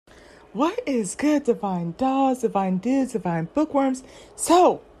What is good, divine dolls, divine dudes, divine bookworms?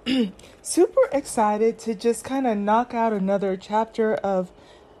 So, super excited to just kind of knock out another chapter of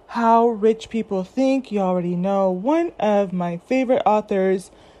How Rich People Think. You already know one of my favorite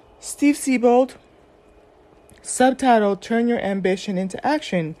authors, Steve Siebold, subtitled Turn Your Ambition into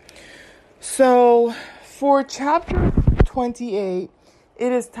Action. So, for chapter 28,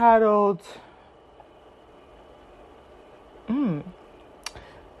 it is titled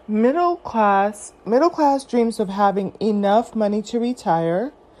Middle class dreams of having enough money to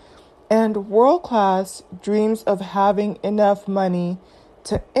retire, and world class dreams of having enough money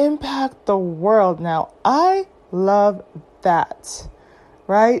to impact the world. Now, I love that,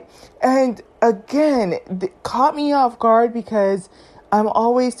 right? And again, it caught me off guard because I'm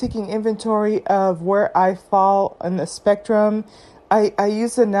always taking inventory of where I fall on the spectrum. I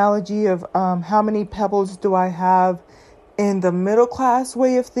use the analogy of how many pebbles do I have in the middle class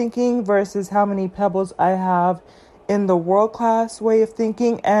way of thinking versus how many pebbles I have in the world class way of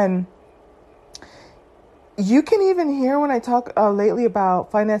thinking. And you can even hear when I talk lately about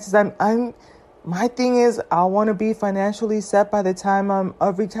finances. My thing is I want to be financially set by the time I'm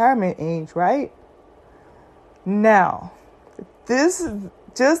of retirement age, right? Now, this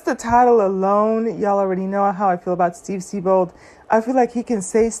just the title alone, y'all already know how I feel about Steve Siebold. I feel like he can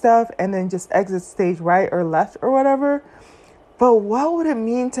say stuff and then just exit stage right or left or whatever. But what would it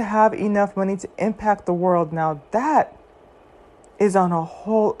mean to have enough money to impact the world? Now that is on a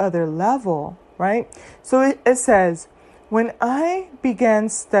whole other level, right? So it says, when I began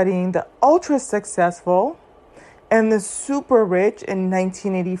studying the ultra successful and the super rich in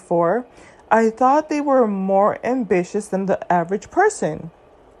 1984, I thought they were more ambitious than the average person.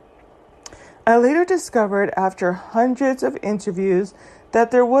 I later discovered after hundreds of interviews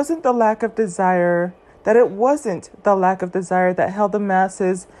that it wasn't the lack of desire that held the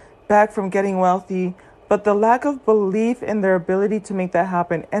masses back from getting wealthy, but the lack of belief in their ability to make that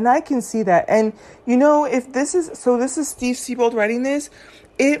happen. And I can see that. And if this is Steve Siebold writing this,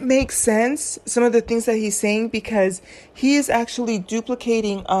 it makes sense, some of the things that he's saying, because he is actually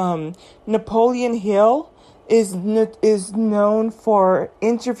duplicating Napoleon Hill is known for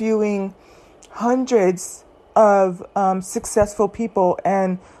interviewing hundreds of successful people.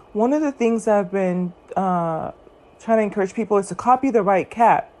 And one of the things I've been trying to encourage people is to copy the right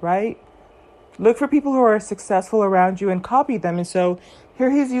cat, right? Look for people who are successful around you and copy them. And so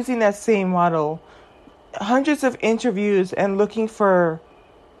here he's using that same model. Hundreds of interviews and looking for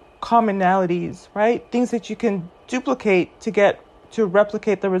commonalities, right? Things that you can duplicate to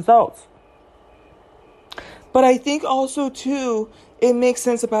replicate the results. But I think also, too, it makes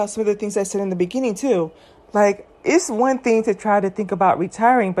sense about some of the things I said in the beginning, too. Like, it's one thing to try to think about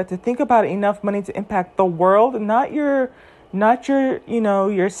retiring, but to think about enough money to impact the world, not your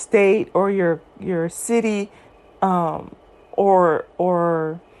your state or your city, or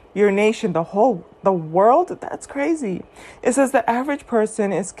your nation, the world. That's crazy. It says the average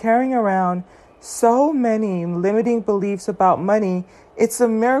person is carrying around so many limiting beliefs about money. It's a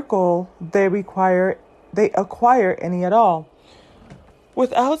miracle they acquire any at all.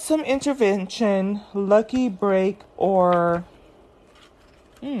 Without some intervention, lucky break, or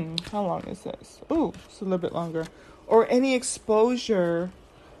how long is this? Ooh, it's a little bit longer. Or any exposure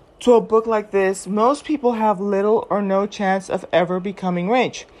to a book like this, most people have little or no chance of ever becoming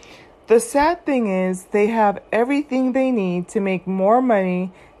rich. The sad thing is they have everything they need to make more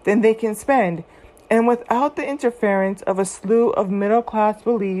money than they can spend. And without the interference of a slew of middle-class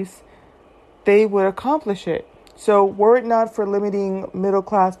beliefs, they would accomplish it. So were it not for limiting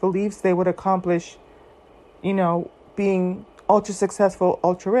middle-class beliefs, they would accomplish, being ultra successful,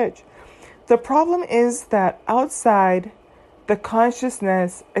 ultra rich. The problem is that outside the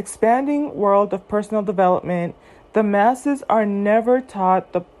consciousness expanding world of personal development, the masses are never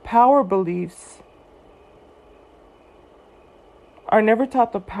taught the power beliefs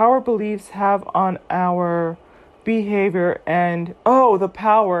have on our behavior and the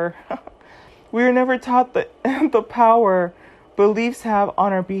power. We are never taught the power beliefs have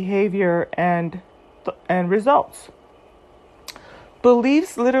on our behavior and results.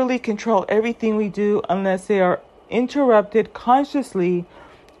 Beliefs literally control everything we do unless they are interrupted consciously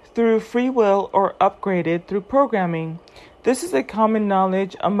through free will or upgraded through programming. This is a common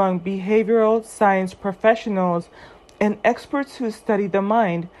knowledge among behavioral science professionals and experts who study the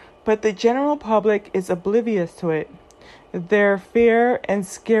mind, but the general public is oblivious to it. Their fear and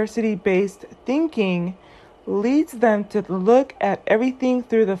scarcity-based thinking leads them to look at everything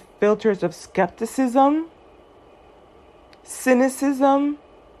through the filters of skepticism, cynicism,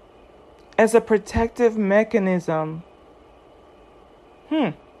 as a protective mechanism.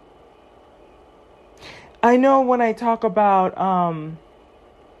 I know when I talk about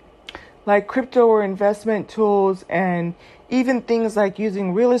like crypto or investment tools and even things like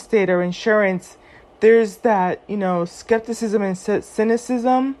using real estate or insurance, there's that, skepticism and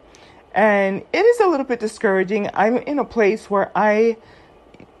cynicism. And it is a little bit discouraging. I'm in a place where I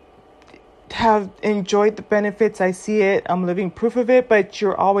have enjoyed the benefits. I see it. I'm living proof of it. But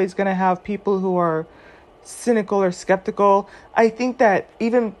you're always going to have people who are cynical or skeptical. I think that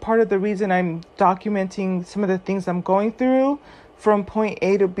even part of the reason I'm documenting some of the things I'm going through from point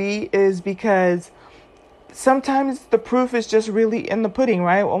A to B is because sometimes the proof is just really in the pudding,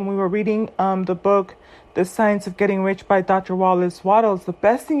 right? When we were reading the book, The Science of Getting Rich by Dr. Wallace Wattles, the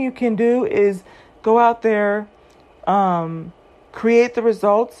best thing you can do is go out there, create the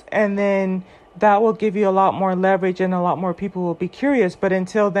results, and then that will give you a lot more leverage and a lot more people will be curious. But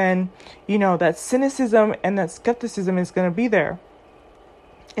until then, that cynicism and that skepticism is going to be there.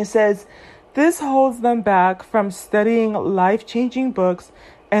 It says, this holds them back from studying life-changing books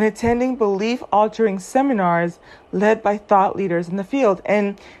and attending belief-altering seminars led by thought leaders in the field.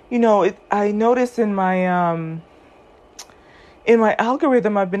 And, I noticed in my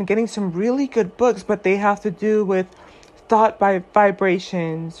algorithm, I've been getting some really good books, but they have to do with thought by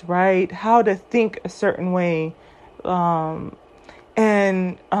vibrations, right? How to think a certain way. And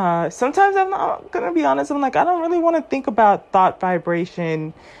sometimes I'm not going to be honest. I'm like, I don't really want to think about thought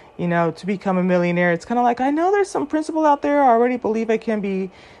vibration, to become a millionaire. It's kind of like, I know there's some principle out there. I already believe I can be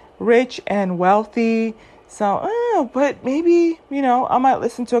rich and wealthy. So, but maybe, I might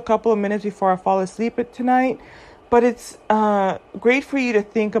listen to a couple of minutes before I fall asleep tonight. But it's great for you to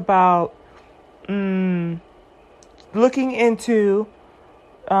think about looking into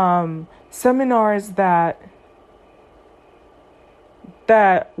seminars that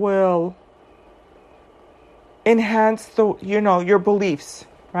will enhance your beliefs,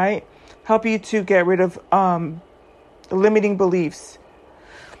 right? Help you to get rid of limiting beliefs.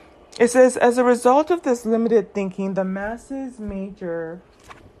 It says, as a result of this limited thinking, the masses' major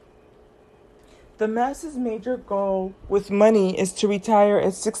goal with money is to retire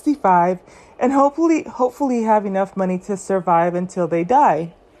at 65 and hopefully have enough money to survive until they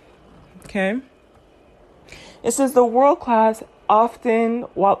die. Okay. It says the world class,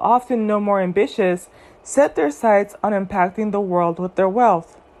 while often no more ambitious, set their sights on impacting the world with their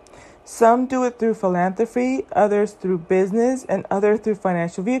wealth. Some do it through philanthropy, others through business, and others through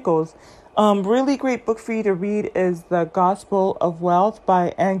financial vehicles. Really great book for you to read is The Gospel of Wealth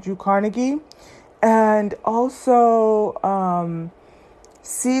by Andrew Carnegie. And also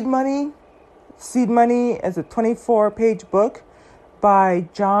Seed Money. Seed Money is a 24-page book by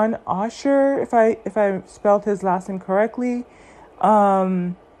John Osher, if I spelled his last name correctly.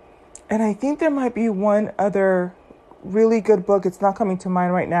 And I think there might be one other really good book, it's not coming to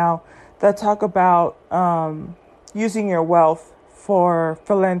mind right now, that talk about using your wealth for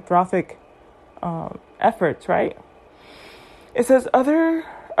philanthropic efforts, right? It says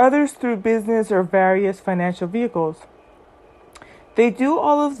others through business or various financial vehicles. They do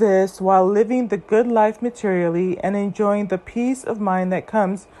all of this while living the good life materially and enjoying the peace of mind that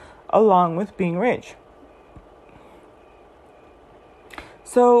comes along with being rich.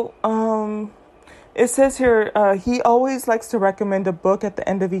 So, it says here, he always likes to recommend a book at the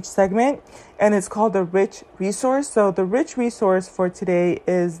end of each segment, and it's called The Rich Resource. So the Rich Resource for today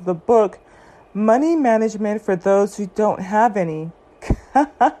is the book, Money Management for Those Who Don't Have Any.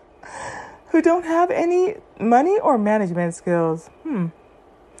 Who don't have any money or management skills.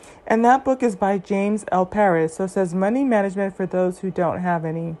 And that book is by James L. Paris. So it says Money Management for Those Who Don't Have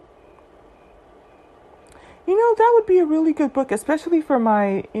Any. That would be a really good book, especially for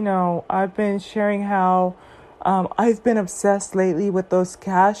my, I've been sharing how I've been obsessed lately with those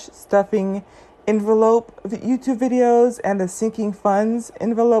cash stuffing envelope YouTube videos and the sinking funds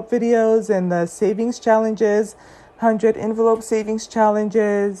envelope videos and the savings challenges, 100 envelope savings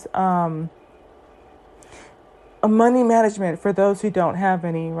challenges, a money management for those who don't have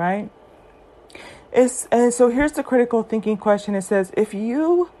any, right? And so here's the critical thinking question. It says, if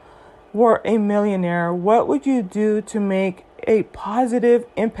you were a millionaire, what would you do to make a positive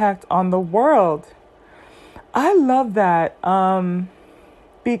impact on the world? I love that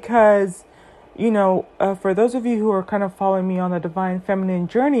because, for those of you who are kind of following me on the Divine Feminine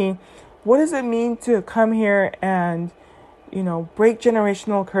journey, what does it mean to come here and, break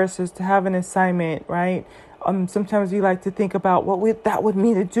generational curses, to have an assignment, right? Sometimes we like to think about what that would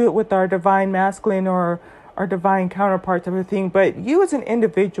mean to do it with our divine masculine or our divine counterpart type of thing. But you as an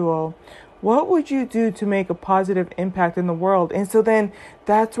individual, What would you do to make a positive impact in the world? And so then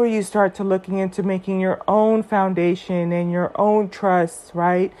that's where you start to looking into making your own foundation and your own trusts,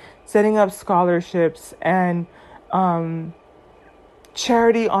 right? Setting up scholarships and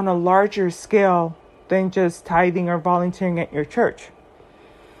charity on a larger scale than just tithing or volunteering at your church,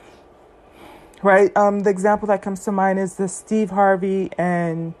 right? The example that comes to mind is the Steve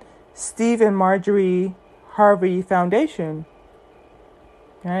and Marjorie Harvey Foundation,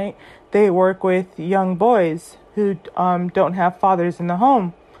 right? They work with young boys who don't have fathers in the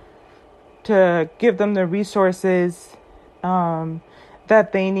home to give them the resources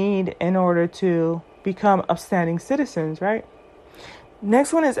that they need in order to become upstanding citizens, right?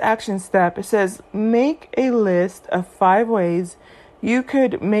 Next one is action step. It says, make a list of 5 ways you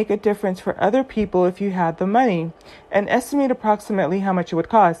could make a difference for other people if you had the money, and estimate approximately how much it would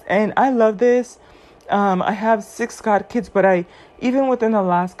cost. And I love this. I have 6 god kids, but even within the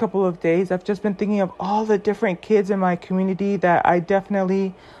last couple of days, I've just been thinking of all the different kids in my community that I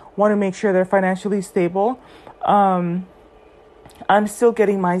definitely want to make sure they're financially stable. I'm still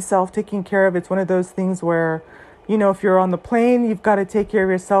getting myself taken care of. It's one of those things where, if you're on the plane, you've got to take care of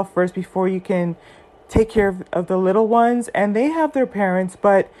yourself first before you can take care of the little ones. And they have their parents,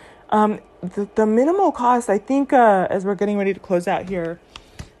 but the minimal cost, I think, as we're getting ready to close out here,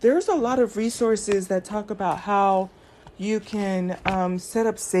 there's a lot of resources that talk about how you can set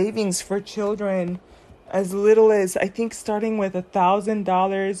up savings for children as little as, I think, starting with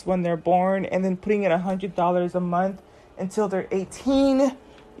 $1,000 when they're born and then putting in $100 a month until they're 18.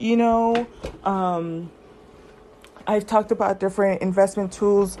 I've talked about different investment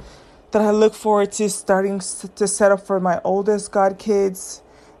tools that I look forward to starting to set up for my oldest god kids.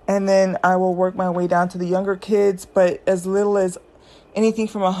 And then I will work my way down to the younger kids, but as little as anything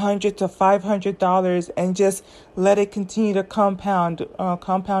from $100 to $500, and just let it continue to compound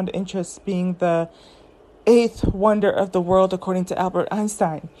interest being the 8th wonder of the world, according to Albert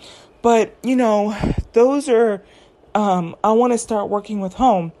Einstein. But, those are, I want to start working with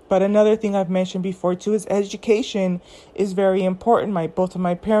home. But another thing I've mentioned before too is education is very important. Both of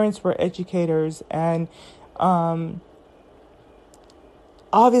my parents were educators, and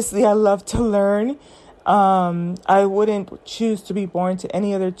obviously I love to learn. I wouldn't choose to be born to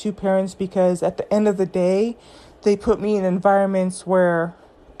any other 2 parents, because at the end of the day, they put me in environments where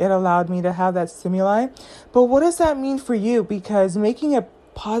it allowed me to have that stimuli. But what does that mean for you? Because making a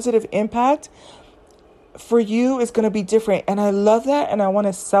positive impact for you is going to be different. And I love that. And I want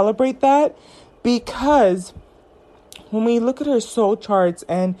to celebrate that, because when we look at our soul charts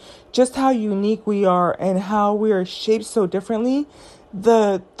and just how unique we are and how we are shaped so differently,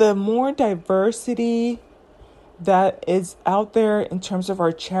 the more diversity that is out there in terms of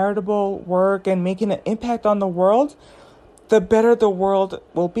our charitable work and making an impact on the world, the better the world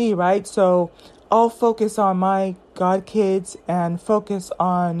will be, right? So I'll focus on my god kids and focus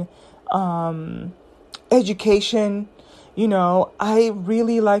on education. I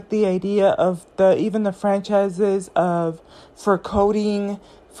really like the idea of even the franchises for coding,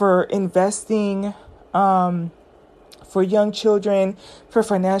 for investing, for young children, for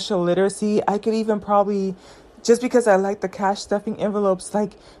financial literacy. I could even probably, just because I like the cash stuffing envelopes,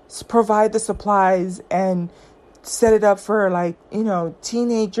 provide the supplies and set it up for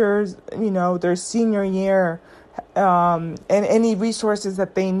teenagers, their senior year, and any resources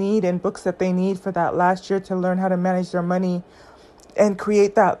that they need and books that they need for that last year to learn how to manage their money and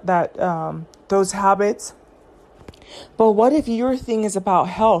create those habits. But what if your thing is about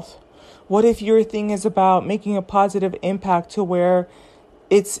health? What if your thing is about making a positive impact to where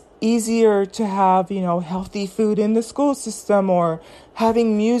it's easier to have, healthy food in the school system, or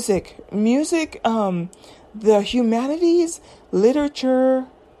having music, the humanities, literature,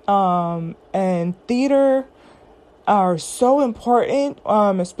 and theater are so important,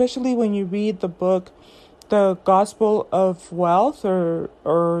 especially when you read the book, The Gospel of Wealth, The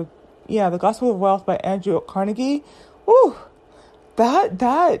Gospel of Wealth by Andrew Carnegie. Woo!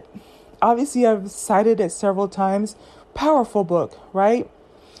 That obviously I've cited it several times. Powerful book, right?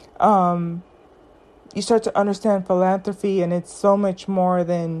 You start to understand philanthropy, and it's so much more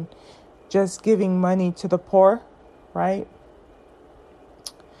than just giving money to the poor, right?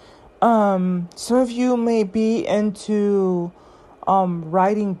 Some of you may be into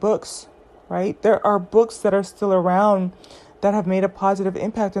writing books, right? There are books that are still around that have made a positive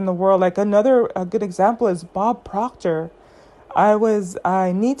impact in the world. Like a good example is Bob Proctor.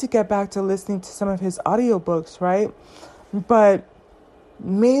 I need to get back to listening to some of his audiobooks, right? But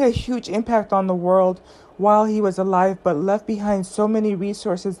made a huge impact on the world while he was alive, but left behind so many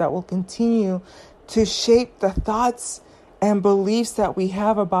resources that will continue to shape the thoughts and beliefs that we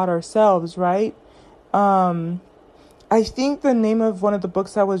have about ourselves, right? I think the name of one of the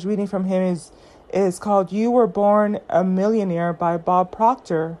books I was reading from him is called You Were Born a Millionaire by Bob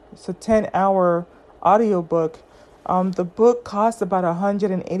Proctor. It's a 10-hour audiobook. The book cost about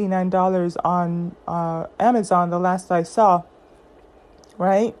 $189 on Amazon, the last I saw,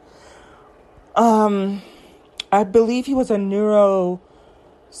 right? I believe he was a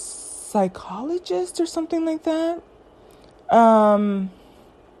neuropsychologist or something like that.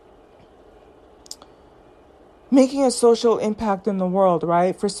 Making a social impact in the world,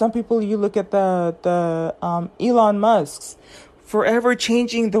 right? For some people, you look at the Elon Musk's forever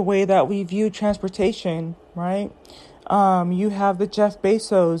changing the way that we view transportation, right? You have the Jeff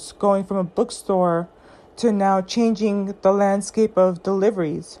Bezos going from a bookstore to now changing the landscape of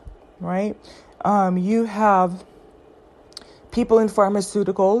deliveries, right? You have people in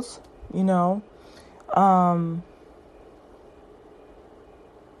pharmaceuticals, you know,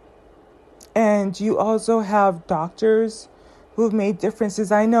 and you also have doctors who've made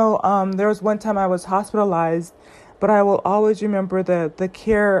differences. I know there was one time I was hospitalized, but I will always remember the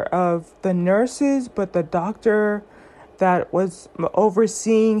care of the nurses, but the doctor that was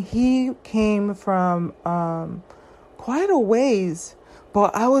overseeing, he came from quite a ways,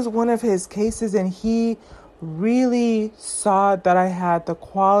 but I was one of his cases, and he really saw that I had the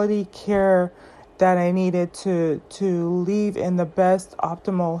quality care that I needed to live in the best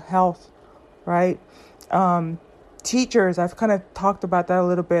optimal health, right? Teachers, I've kind of talked about that a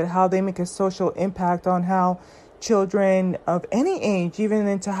little bit, how they make a social impact on how children of any age, even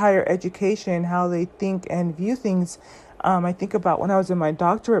into higher education, how they think and view things. I think about when I was in my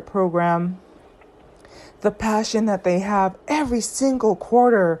doctorate program, the passion that they have every single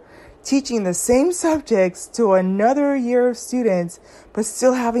quarter, teaching the same subjects to another year of students, but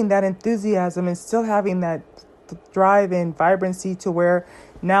still having that enthusiasm and still having that drive and vibrancy to where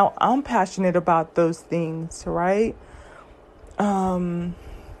now I'm passionate about those things, right?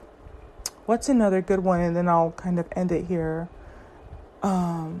 What's another good one? And then I'll kind of end it here.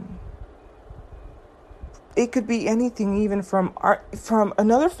 It could be anything, even from art. From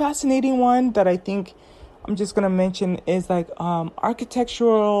another fascinating one that I think I'm just going to mention is like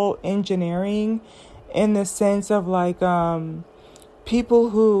architectural engineering, in the sense of like people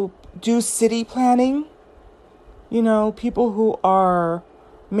who do city planning, you know, people who are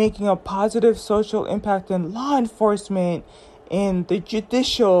making a positive social impact in law enforcement, in the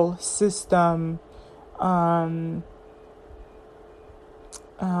judicial system,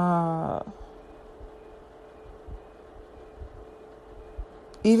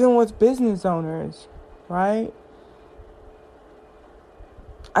 even with business owners, right?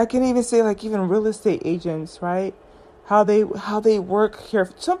 I can even say like even real estate agents, right? How they work here.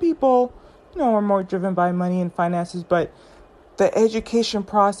 Some people, you know, are more driven by money and finances, but the education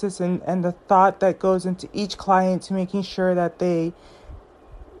process and the thought that goes into each client to making sure that they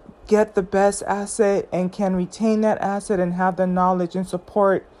get the best asset and can retain that asset and have the knowledge and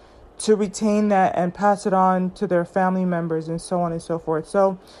support to retain that and pass it on to their family members and so on and so forth.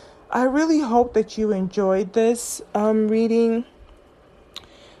 So I really hope that you enjoyed this reading.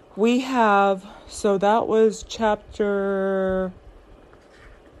 So that was chapter,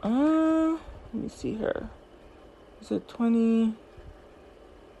 let me see here. Is it 20?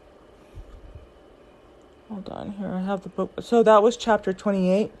 Hold on here. I have the book. So that was chapter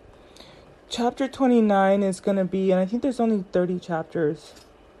 28. Chapter 29 is going to be, and I think there's only 30 chapters.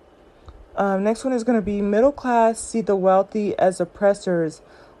 Next one is going to be middle class see the wealthy as oppressors.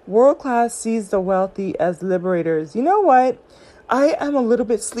 World class sees the wealthy as liberators. You know what? I am a little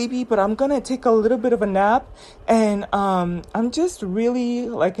bit sleepy, but I'm going to take a little bit of a nap. And I'm just really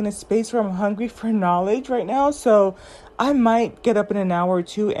like in a space where I'm hungry for knowledge right now. So I might get up in an hour or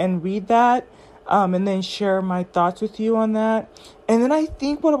two and read that and then share my thoughts with you on that. And then I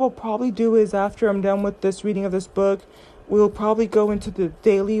think what I will probably do is after I'm done with this reading of this book, we'll probably go into the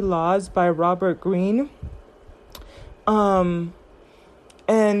Daily Laws by Robert Greene. And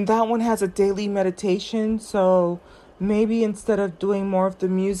that one has a daily meditation. So maybe instead of doing more of the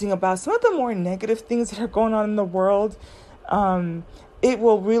musing about some of the more negative things that are going on in the world, it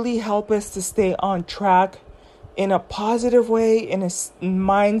will really help us to stay on track in a positive way, in a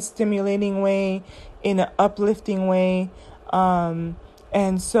mind-stimulating way, in an uplifting way.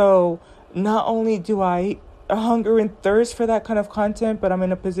 And so not only do I hunger and thirst for that kind of content, but I'm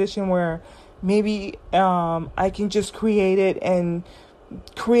in a position where maybe I can just create it and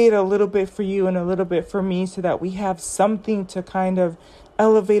create a little bit for you and a little bit for me so that we have something to kind of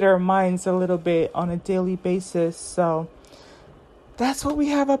elevate our minds a little bit on a daily basis. So that's what we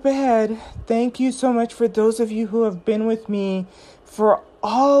have up ahead. Thank you so much for those of you who have been with me for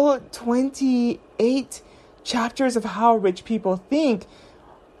all 28 chapters of How Rich People Think.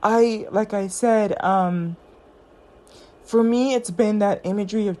 Like I said, for me, it's been that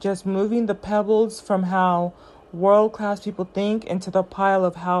imagery of just moving the pebbles from how world-class people think into the pile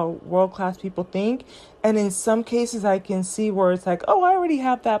of how world-class people think. And in some cases, I can see where it's like, oh, I already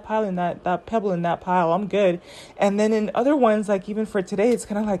have that pile in that pebble in that pile. I'm good. And then in other ones, like even for today, it's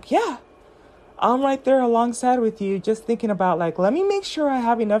kind of like, yeah, I'm right there alongside with you, just thinking about like, let me make sure I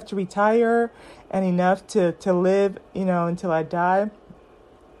have enough to retire and enough to live, until I die.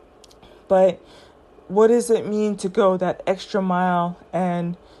 But what does it mean to go that extra mile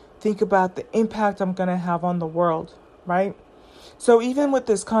and think about the impact I'm going to have on the world, right? So even with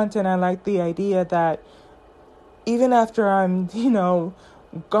this content, I like the idea that even after I'm,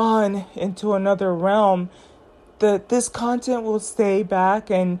 gone into another realm, that this content will stay back,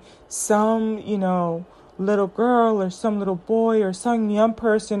 and some, little girl or some little boy or some young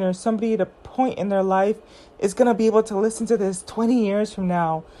person or somebody at a point in their life is going to be able to listen to this 20 years from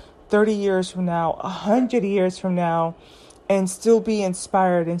now, 30 years from now, 100 years from now, and still be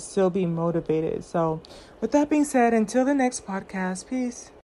inspired and still be motivated. So with that being said, until the next podcast, peace.